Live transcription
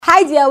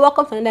Hi dear,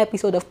 welcome to another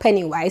episode of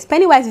Pennywise.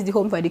 Pennywise is the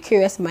home for the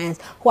curious minds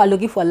who are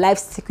looking for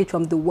life's secret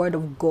from the word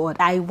of God.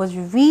 I was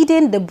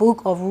reading the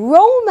book of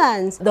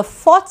Romans. The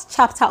 4th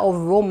chapter of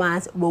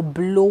Romans will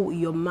blow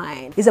your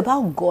mind. It's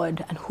about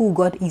God and who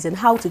God is and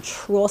how to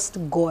trust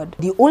God.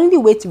 The only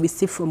way to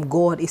receive from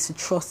God is to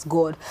trust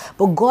God.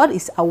 But God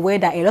is aware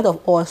that a lot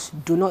of us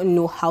do not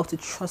know how to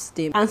trust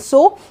Him. And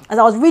so, as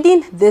I was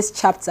reading this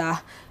chapter,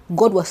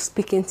 God was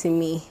speaking to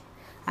me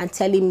and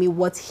telling me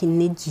what He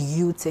needs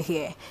you to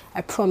hear.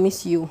 I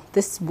promise you,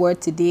 this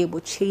word today will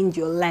change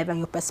your life and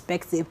your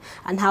perspective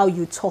and how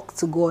you talk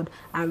to God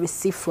and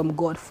receive from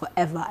God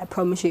forever. I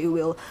promise you it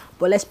will.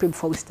 But let's pray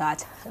before we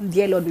start.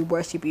 Dear Lord, we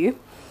worship you.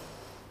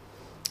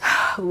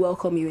 We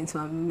welcome you into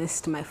our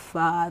midst, my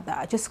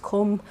Father. Just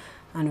come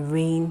and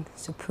reign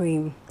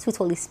supreme. Sweet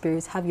Holy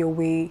Spirit, have your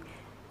way.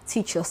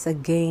 Teach us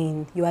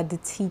again. You are the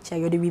teacher.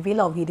 You're the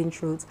revealer of hidden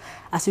truths.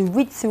 As we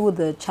read through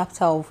the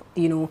chapter of,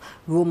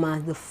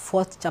 Romans, the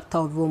 4th chapter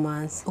of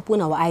Romans,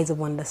 open our eyes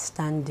of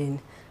understanding.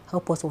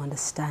 Help us to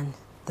understand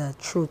the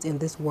truth in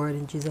this word.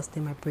 In Jesus'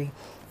 name I pray.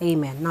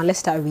 Amen. Now let's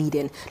start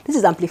reading. This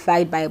is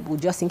Amplified Bible,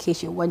 just in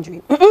case you're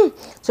wondering.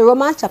 So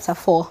Romans chapter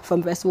 4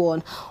 from verse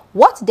 1.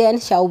 What then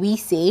shall we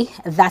say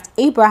that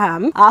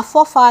Abraham, our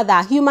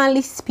forefather,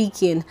 humanly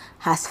speaking,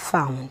 has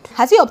found?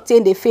 Has he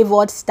obtained a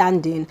favored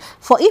standing?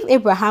 For if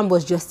Abraham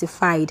was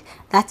justified,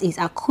 that is,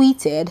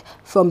 acquitted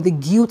from the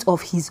guilt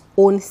of his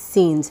own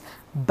sins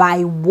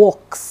by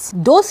works,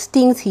 those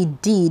things he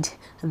did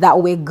that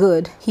were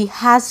good, he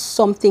has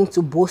something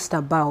to boast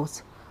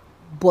about,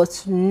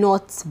 but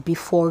not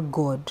before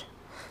God.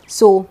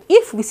 So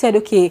if we said,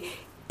 okay,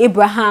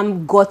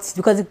 Abraham got,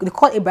 because they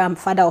call Abraham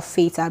father of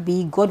faith,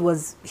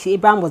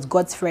 Abraham was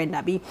God's friend,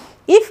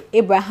 if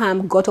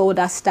Abraham got all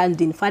that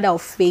standing, father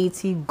of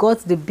faith, he got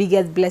the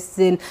biggest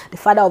blessing, the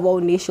father of all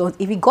nations,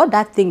 if he got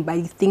that thing by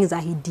the things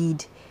that he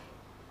did,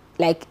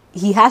 like,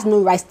 he has no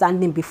right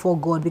standing before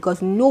God,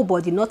 because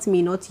nobody, not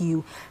me, not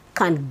you,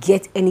 can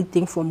get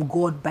anything from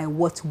God by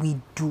what we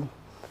do.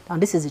 Now,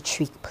 this is a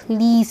trick.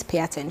 Please pay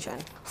attention.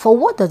 For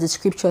what does the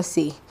scripture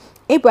say?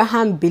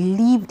 Abraham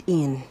believed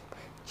in,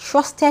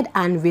 trusted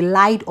and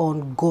relied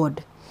on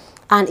God,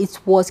 and it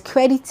was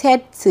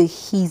credited to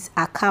his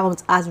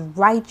account as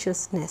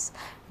righteousness,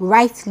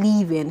 right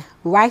living,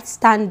 right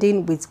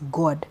standing with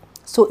God.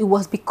 So it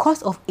was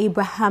because of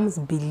Abraham's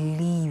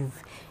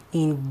belief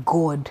in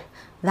God.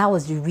 That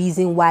was the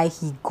reason why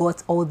he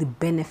got all the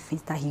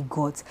benefits that he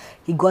got.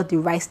 He got the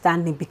right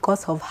standing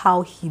because of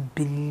how he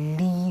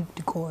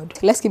believed God.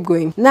 Let's keep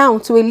going. Now,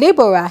 to a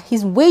laborer,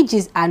 his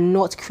wages are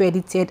not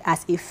credited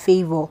as a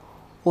favor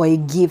or a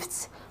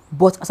gift,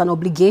 but as an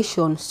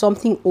obligation,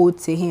 something owed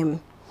to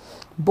him.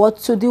 But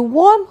to the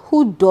one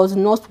who does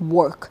not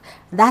work,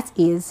 that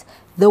is,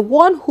 the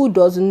one who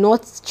does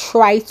not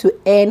try to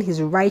earn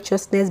his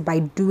righteousness by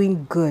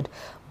doing good,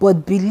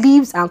 but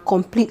believes and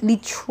completely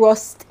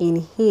trusts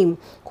in him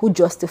who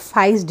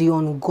justifies the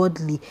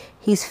ungodly,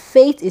 his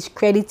faith is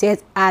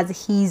credited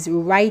as his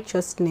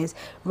righteousness,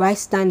 right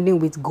standing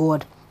with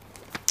God.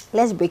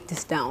 Let's break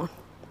this down.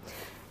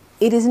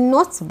 It is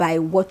not by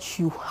what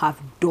you have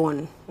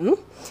done.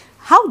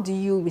 How do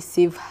you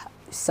receive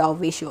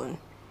salvation?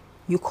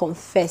 You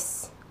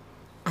confess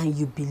and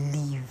you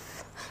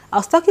believe. I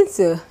was talking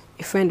to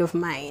a friend of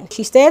mine.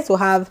 She started to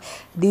have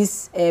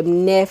this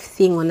nerve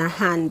thing on her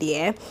hand,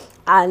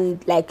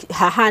 and like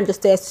her hand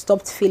just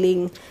stopped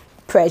feeling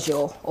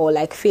pressure or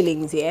like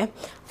feelings,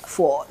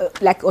 for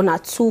like on her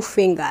 2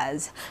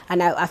 fingers.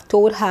 And I've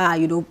told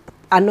her,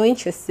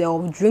 anoint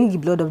yourself, drink the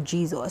blood of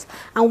Jesus,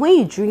 and when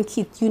you drink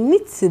it, you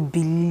need to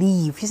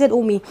believe. She said,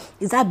 "Oh,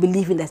 is that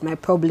believing that's my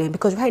problem?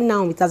 Because right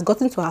now it has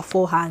gotten to her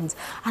 4 hands."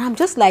 And I'm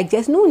just like,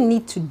 there's no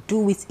need to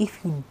do it if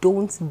you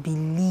don't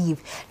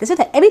believe. They said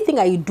that anything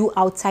that you do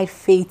outside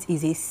faith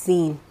is a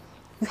sin.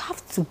 You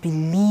have to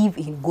believe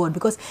in God,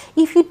 because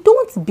if you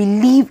don't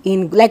believe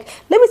in, like,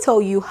 let me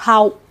tell you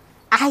how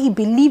I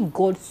believe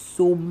God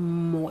so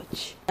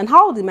much. And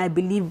how did my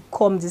belief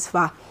come this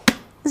far?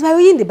 It's by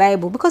reading the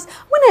Bible. Because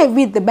when I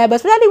read the Bible,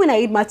 especially when I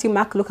read Matthew,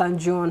 Mark, Luke, and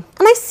John,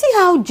 and I see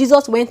how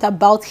Jesus went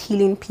about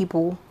healing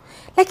people.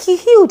 Like, he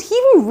healed, he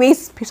even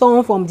raised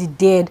someone from the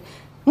dead,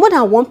 more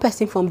than one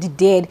person from the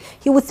dead.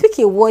 He would speak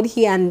a word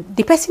here and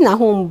the person at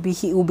home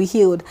will be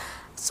healed.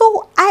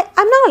 So I'm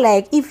now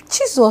like, if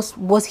Jesus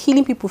was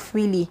healing people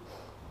freely,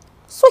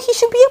 so he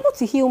should be able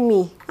to heal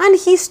me. And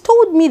he's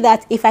told me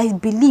that if I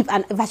believe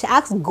and if I should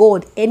ask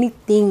God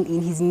anything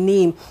in his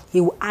name, he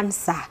will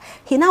answer.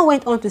 He now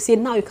went on to say,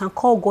 now you can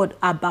call God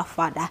Abba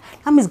Father.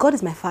 That means God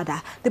is my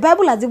father. The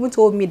Bible has even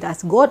told me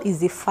that God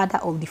is the father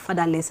of the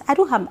fatherless. I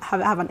don't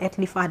have an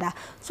earthly father.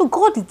 So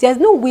God, there's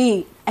no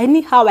way,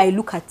 anyhow I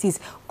look at this,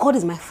 God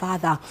is my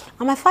father.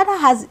 And my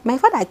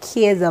father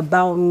cares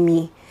about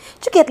me.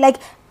 You get, like,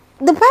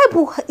 the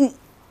Bible,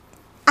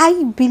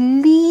 I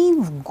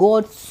believe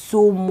God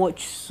so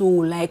much so,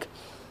 like,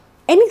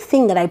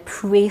 anything that I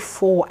pray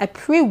for, I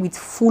pray with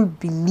full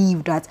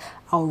belief that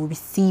I'll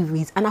receive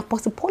it. And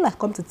Apostle Paul has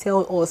come to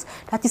tell us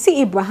that, you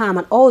see, Abraham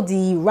and all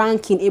the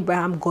ranking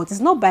Abraham got, it's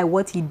not by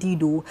what he did,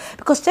 though.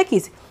 Because check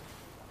it,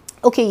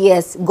 Okay,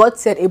 yes, God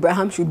said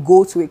Abraham should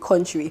go to a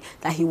country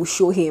that he will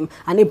show him,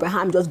 and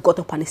Abraham just got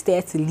up and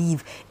started to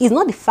leave. It's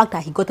not the fact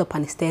that he got up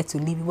and started to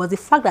leave, it was the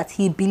fact that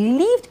he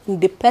believed in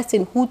the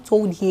person who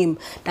told him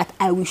that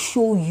I will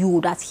show you,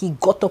 that he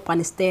got up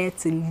and started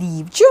to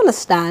leave. Do you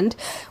understand?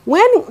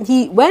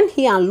 When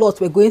he and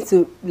Lot were going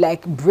to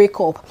like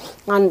break up,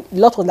 and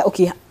Lot was like,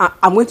 okay,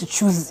 I'm going to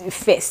choose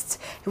first.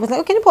 He was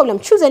like, okay, no problem,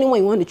 choose anyone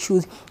you want to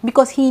choose,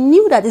 because he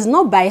knew that it's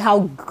not by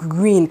how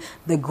green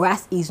the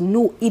grass is,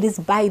 no, it is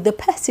by the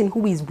person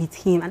who is with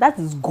him, and that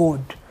is God.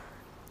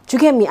 Do you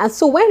get me? And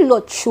so when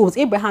Lot chose,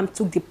 Abraham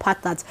took the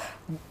path that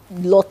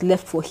Lot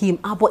left for him,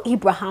 but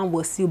Abraham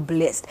was still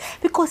blessed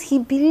because he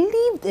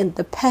believed in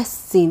the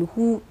person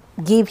who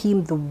gave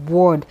him the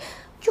word.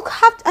 You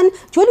have to, and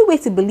the only way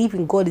to believe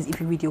in God is if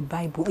you read your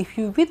Bible. If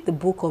you read the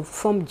book of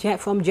from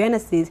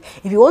Genesis,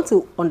 if you want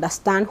to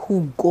understand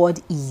who God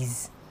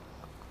is,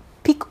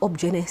 pick up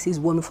Genesis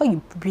 1 before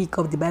you pick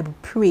up the Bible.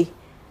 Pray,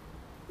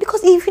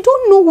 because if you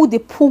don't know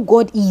who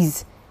God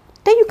is,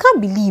 then you can't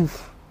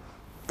believe.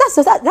 That's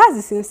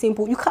the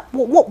simple. You can't.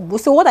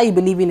 So what are you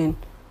believing in?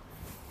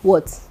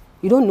 What?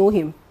 You don't know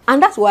him.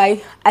 And that's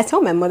why I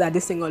tell my mother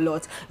this thing a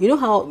lot. You know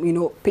how,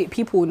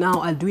 people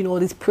now are doing all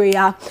this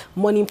prayer,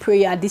 morning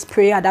prayer, this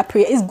prayer, that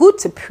prayer. It's good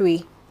to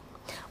pray,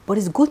 but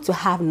it's good to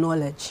have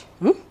knowledge.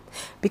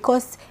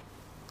 Because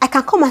I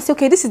can come and say,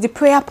 okay, this is the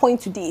prayer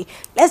point today.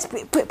 Let's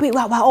pray. We're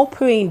all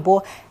praying,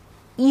 but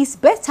it's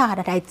better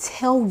that I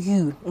tell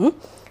you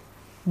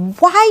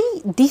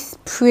why this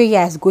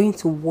prayer is going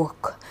to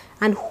work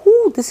and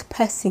who this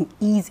person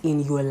is in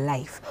your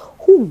life,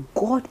 who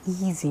God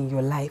is in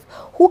your life.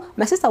 Who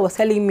my sister was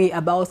telling me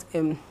about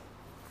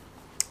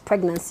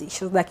pregnancy.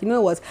 She was like, you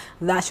know what,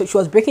 that she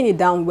was breaking it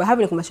down. We were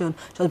having a conversation.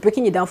 She was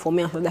breaking it down for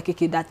me, and she was like,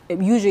 okay, that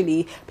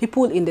usually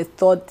people in the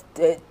third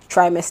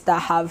trimester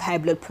have high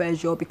blood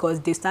pressure because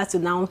they start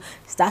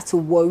to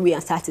worry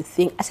and start to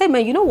think. I said,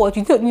 man, you know what,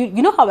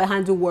 you know how I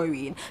handle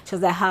worrying? She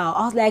was like, how?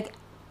 I was like,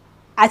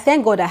 I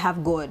thank God I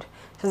have God.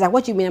 She was like,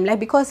 what do you mean? I'm like,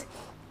 because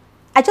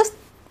I just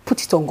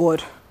put it on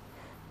God.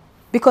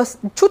 Because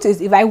the truth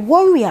is, if I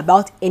worry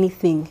about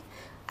anything,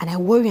 and I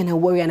worry and I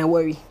worry and I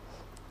worry,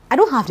 I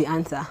don't have the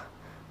answer.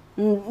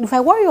 If I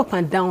worry up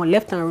and down,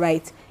 left and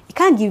right, it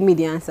can't give me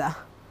the answer.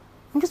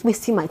 I'm just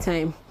wasting my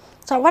time.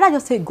 So I'd rather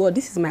just say, God,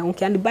 this is my own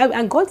care. And the Bible,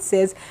 and God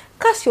says,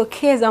 cast your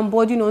cares and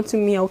burden unto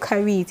me, I'll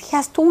carry it. He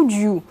has told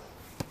you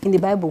in the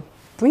Bible,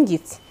 bring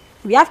it.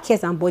 If you have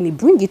cares and burden,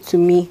 bring it to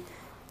me.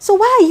 So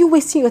why are you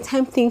wasting your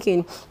time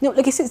thinking?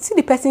 Like I said, see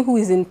the person who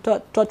is in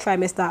third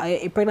trimester,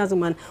 a pregnant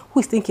woman who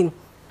is thinking,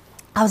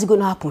 how's it going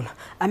to happen?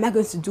 Am I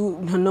going to do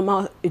a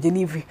normal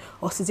delivery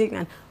or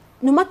cesarean?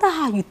 No matter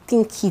how you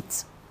think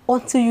it,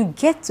 until you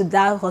get to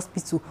that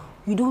hospital,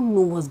 you don't know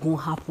what's going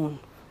to happen.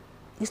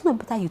 It's not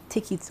better you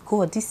take it.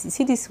 God,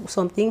 see this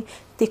something,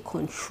 take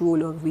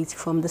control of it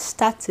from the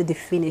start to the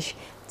finish.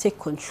 Take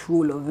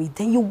control of it.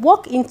 Then you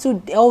walk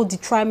into all the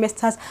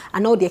trimesters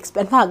and all the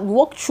in fact,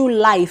 walk through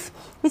life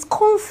with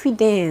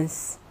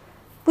confidence,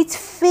 with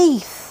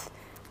faith,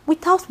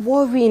 without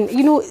worrying.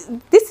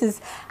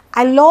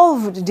 I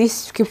love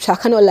this scripture, I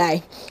cannot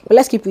lie. But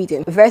let's keep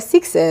reading. Verse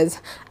 6 says,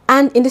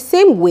 and in the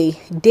same way,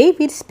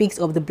 David speaks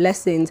of the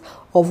blessings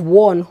of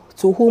one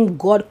to whom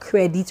God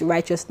credits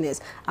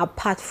righteousness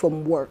apart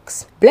from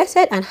works.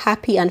 Blessed and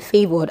happy and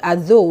favored are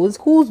those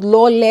whose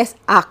lawless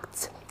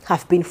acts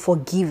have been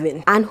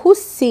forgiven and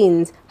whose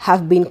sins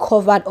have been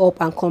covered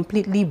up and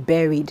completely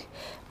buried.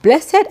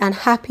 Blessed and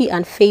happy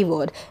and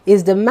favored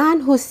is the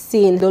man whose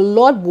sin the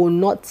Lord will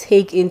not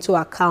take into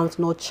account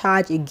nor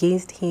charge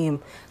against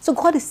him. So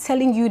God is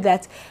telling you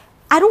that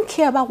I don't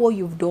care about what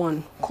you've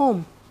done.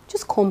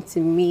 Just come to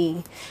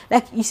me.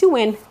 Like, you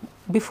see,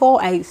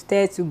 before I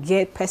start to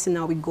get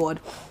personal with God,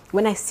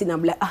 when I sin,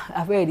 I'm like,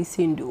 I've already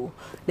sinned though.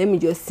 Let me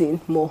just sin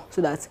more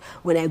so that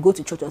when I go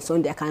to church on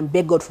Sunday, I can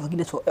beg God for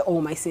forgiveness for all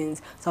my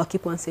sins. So I'll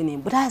keep on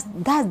sinning. But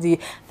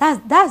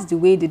that's the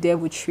way the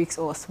devil tricks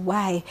us.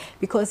 Why?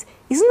 Because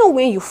it's not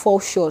when you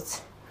fall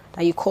short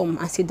that you come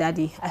and say,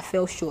 Daddy, I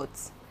fell short.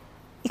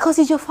 Because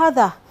it's your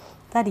father.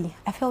 Daddy,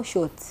 I fell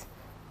short.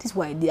 This is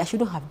what I did. I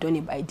shouldn't have done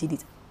it, but I did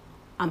it.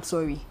 I'm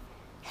sorry.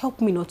 Help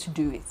me not to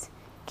do it.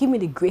 Give me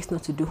the grace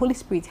not to do it. Holy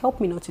Spirit,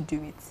 help me not to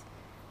do it.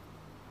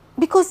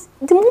 Because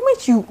the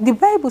moment the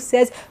Bible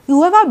says,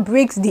 whoever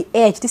breaks the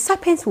edge, the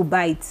serpent will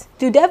bite.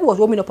 The devil was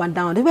roaming up and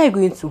down. Where are you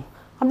going to?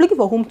 I'm looking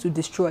for whom to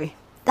destroy.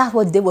 That's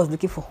what the devil was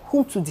looking for,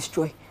 whom to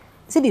destroy.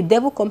 See, the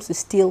devil comes to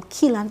steal,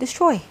 kill, and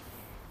destroy.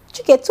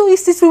 You get? So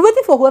he's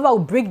waiting for whoever will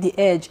break the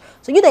edge.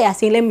 So you that are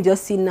saying, let me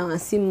just sin now and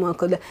sin more.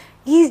 Because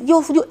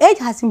your edge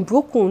has been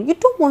broken. You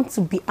don't want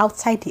to be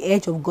outside the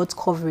edge of God's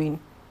covering.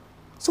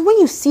 So when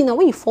you sin and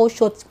when you fall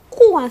short,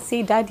 go and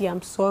say, Daddy,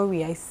 I'm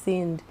sorry, I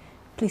sinned.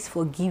 Please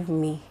forgive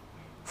me.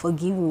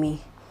 Forgive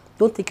me.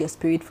 Don't take your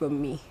spirit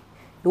from me.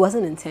 It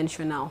wasn't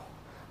intentional.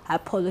 I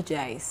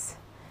apologize.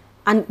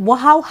 And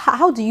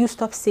how do you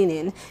stop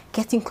sinning?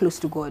 Getting close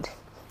to God.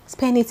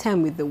 Spending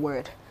time with the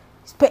word.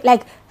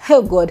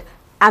 Oh God,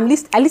 I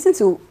listen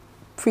to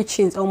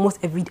preachings almost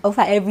every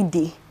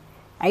day.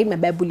 I read my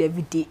Bible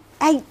every day.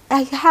 I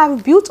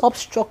have built up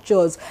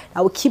structures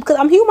that will keep, because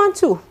I'm human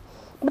too,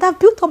 but I've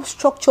built up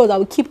structures that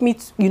will keep me,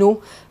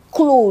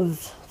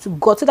 close to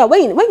God, so that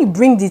when you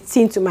bring the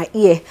thing to my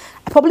ear,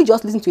 I probably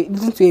just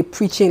listen to a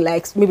preaching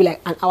like maybe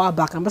like an hour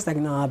back. I'm just like,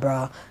 nah,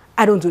 bro,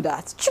 I don't do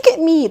that. Do you get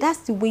me? That's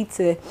the way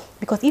to,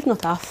 because if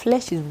not, our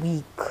flesh is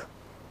weak,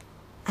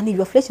 and if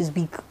your flesh is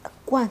weak,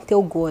 go and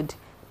tell God,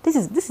 this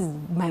is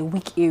my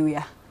weak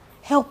area.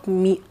 Help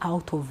me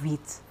out of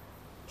it.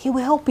 He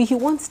will help you. He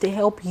wants to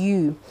help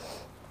you.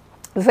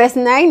 Verse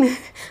 9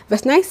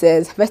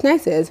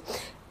 says,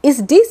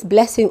 is this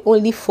blessing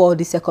only for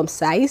the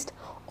circumcised,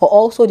 or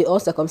also the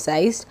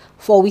uncircumcised?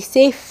 For we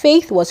say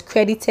faith was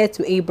credited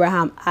to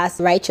Abraham as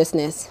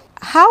righteousness.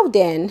 How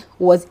then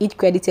was it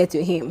credited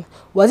to him?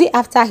 Was it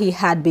after he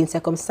had been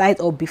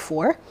circumcised or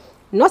before?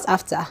 Not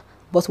after,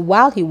 but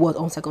while he was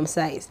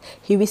uncircumcised.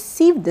 He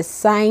received the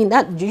sign.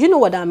 That, do you know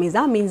what that means?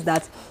 That means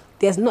that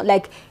there's not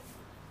like,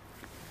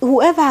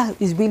 whoever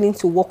is willing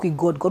to walk with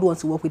God, God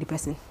wants to walk with the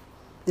person.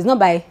 It's not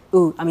by,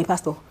 oh, I'm a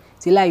pastor.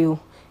 It's a lie.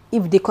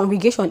 If the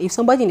congregation, if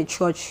somebody in the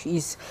church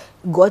is,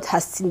 God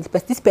has seen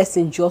this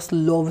person just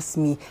loves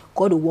me,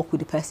 God will walk with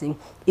the person.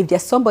 If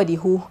there's somebody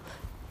who,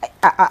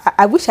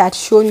 I wish I had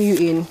shown you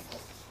in,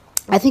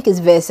 I think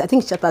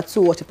it's chapter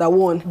 2 or chapter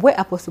 1, where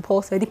Apostle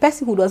Paul said, the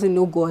person who doesn't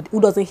know God,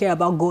 who doesn't hear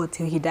about God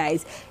till he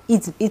dies,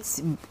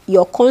 it's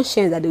your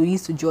conscience that they will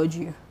use to judge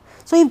you.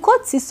 So if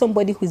God sees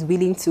somebody who is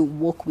willing to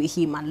walk with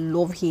him and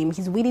love him,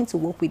 he's willing to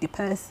walk with the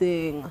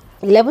person.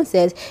 11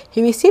 says,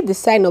 he received the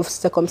sign of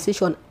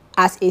circumcision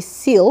as a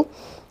seal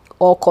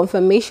or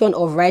confirmation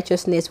of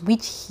righteousness,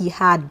 which he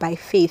had by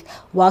faith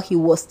while he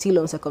was still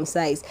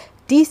uncircumcised.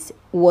 This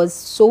was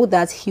so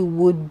that he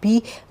would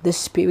be the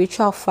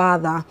spiritual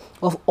father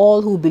of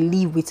all who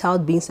believe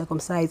without being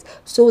circumcised,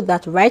 so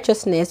that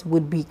righteousness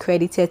would be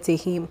credited to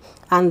him,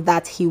 and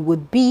that he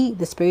would be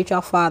the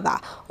spiritual father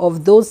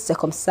of those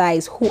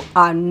circumcised who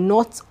are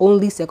not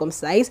only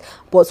circumcised,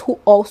 but who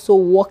also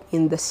walk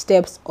in the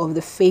steps of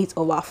the faith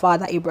of our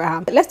father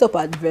Abraham. Let's stop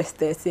at verse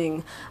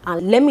 13,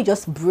 and let me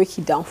just break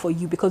it down for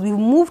you, because we've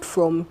moved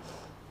from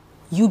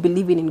you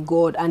believing in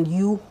God and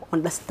you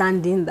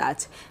understanding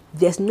that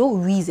there's no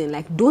reason,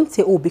 like, don't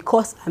say, oh,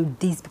 because I'm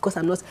this, because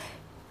I'm not.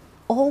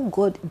 All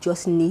God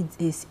just needs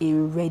is a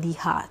ready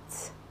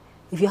heart.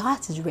 If your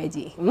heart is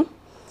ready,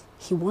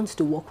 he wants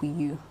to walk with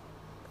you.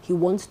 He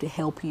wants to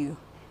help you.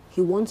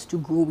 He wants to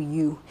grow with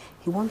you.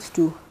 He wants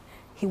to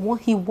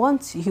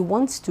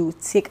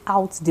take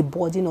out the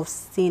burden of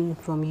sin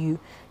from you.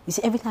 You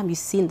see, every time you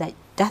sin, that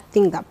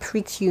thing that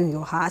pricks you in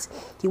your heart,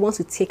 he wants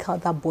to take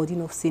out that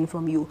burden of sin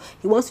from you.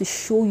 He wants to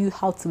show you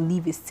how to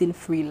live a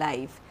sin-free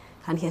life.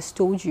 And he has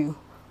told you,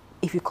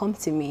 if you come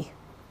to me,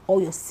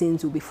 all your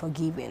sins will be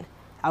forgiven.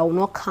 I will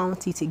not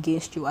count it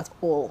against you at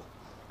all.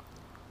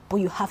 But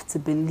you have to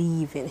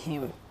believe in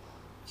him.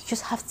 You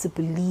just have to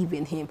believe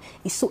in him.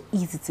 It's so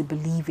easy to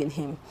believe in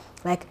him.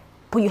 But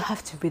you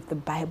have to read the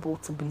Bible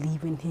to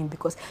believe in him,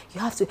 because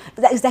you have to.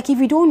 It's like, if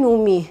you don't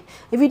know me,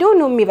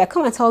 if I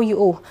come and tell you,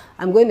 oh,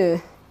 I'm going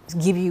to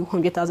give you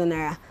 100,000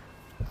 naira,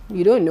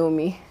 you don't know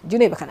me. Do you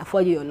know if I can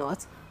afford you or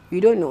not?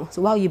 You don't know.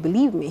 So why will you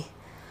believe me?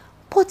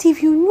 But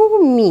if you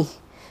know me,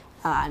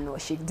 no,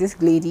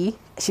 this lady,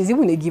 she's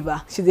even a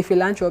giver. She's a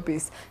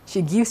philanthropist.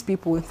 She gives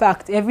people. In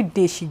fact, every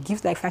day she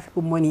gives like 5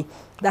 people money.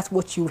 That's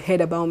what you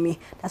heard about me.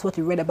 That's what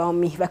you read about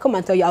me. If I come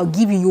and tell you, I'll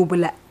give you, you'll be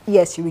like,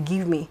 yes, she will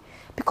give me.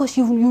 Because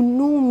you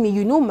know me,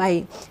 you know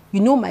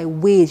my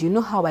ways, you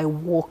know how I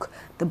walk.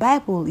 The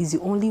Bible is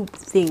the only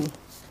thing,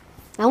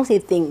 I won't say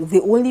thing,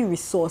 the only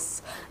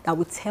resource that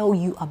will tell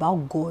you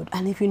about God.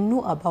 And if you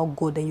know about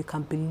God, then you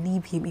can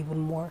believe him even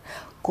more.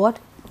 God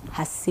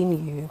has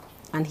seen you,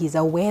 and he's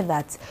aware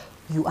that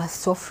you are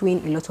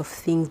suffering a lot of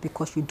things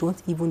because you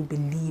don't even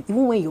believe.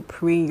 Even when you're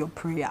praying your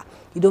prayer,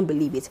 you don't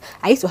believe it.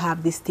 I used to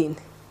have this thing.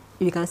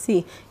 You can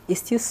see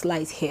it's still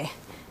slight here.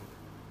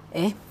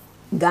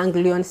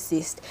 Ganglion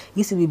cyst. It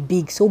used to be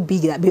big, so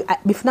big that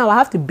before now I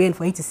have to bend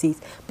for you to see it.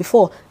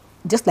 Before,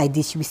 just like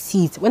this, you will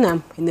see it. When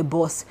I'm in the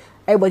bus,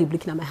 everybody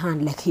looking at my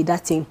hand like, hey,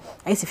 that thing.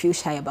 I used to feel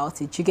shy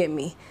about it. You get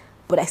me?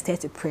 But I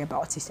started to pray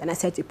about it, and I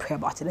started to pray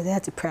about it. I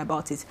started to pray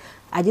about it.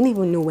 I didn't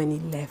even know when he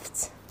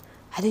left.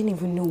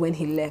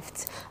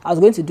 I was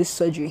going to do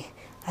surgery.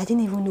 I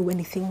didn't even know when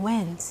the thing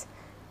went.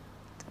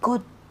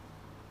 God,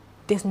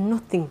 there's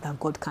nothing that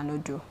God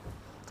cannot do.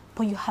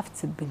 But you have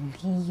to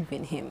believe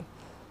in him.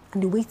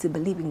 And the way to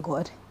believe in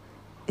God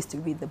is to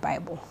read the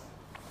Bible.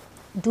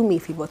 Do me a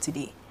favor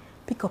today.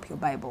 Pick up your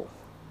Bible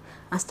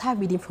and start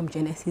reading from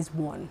Genesis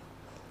 1.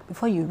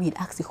 Before you read,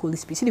 ask the Holy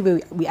Spirit. See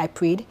the way I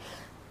prayed?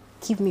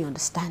 Give me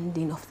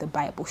understanding of the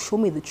Bible. Show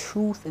me the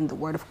truth in the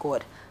Word of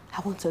God.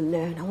 I want to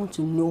learn. I want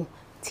to know.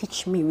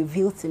 Teach me.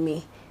 Reveal to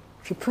me.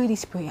 If you pray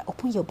this prayer,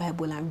 open your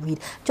Bible and read.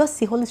 Just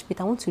say, Holy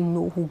Spirit, I want to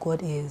know who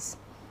God is.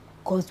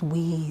 God's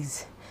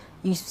ways.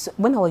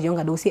 When I was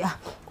younger, they would say,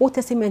 Old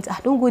Testament,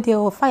 don't go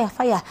there,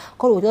 fire.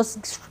 God was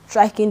just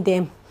striking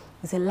them.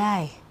 It's a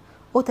lie.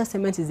 Old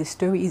Testament is a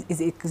story,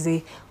 is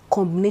a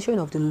combination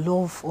of the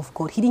love of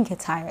God. He didn't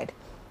get tired.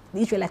 The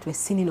Israelites were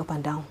sinning up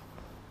and down.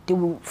 They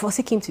will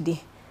forsake him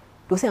today.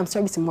 They'll say, I'm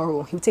sorry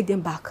tomorrow. He'll take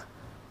them back.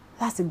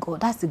 That's the God.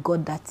 That's the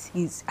God that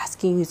is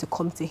asking you to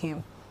come to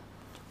him.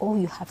 All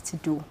you have to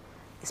do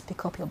is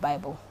pick up your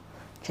Bible,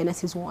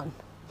 Genesis 1,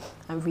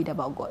 and read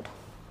about God.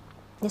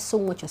 There's so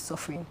much of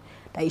suffering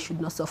that you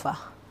should not suffer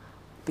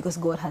because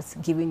God has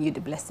given you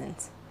the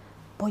blessings.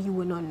 But you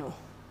will not know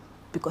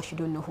because you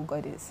don't know who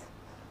God is.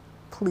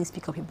 Please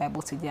pick up your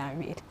Bible today and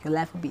read. Your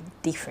life will be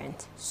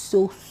different.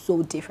 So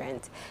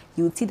different.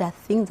 You will see that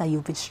things that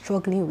you've been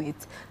struggling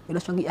with, you're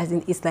not struggling, as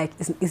in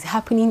it's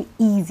happening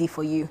easy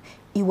for you.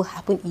 It will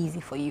happen easy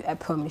for you, I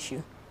promise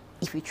you,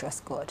 if you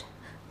trust God.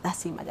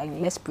 That's it, my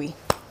darling. Let's pray.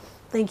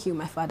 Thank you,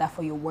 my Father,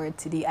 for your word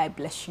today. I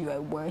bless you. I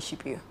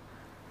worship you.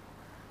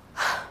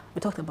 We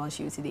talked about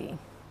you today.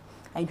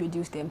 I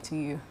introduced them to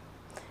you.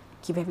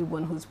 Give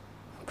everyone who's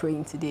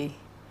praying today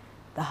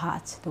the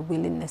heart, the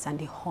willingness, and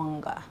the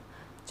hunger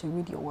to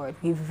read your word.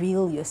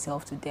 Reveal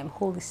yourself to them.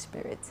 Holy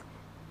Spirit,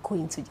 go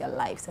into their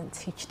lives and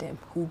teach them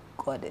who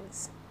God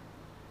is.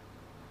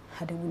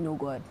 How do we know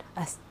God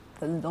as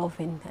the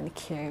loving and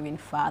caring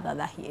Father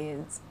that he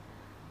is?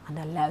 And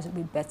our lives will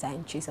be better.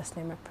 In Jesus'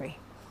 name I pray.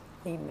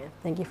 Amen.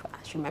 Thank you for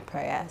answering my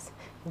prayers.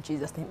 In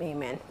Jesus' name,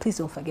 amen. Please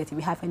don't forget, if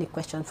you have any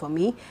questions for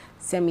me,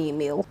 send me an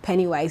email,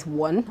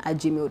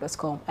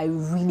 pennywise1@gmail.com. I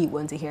really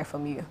want to hear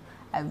from you.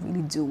 I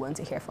really do want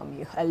to hear from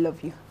you. I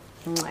love you.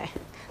 Mwah.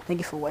 Thank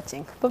you for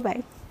watching.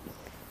 Bye-bye.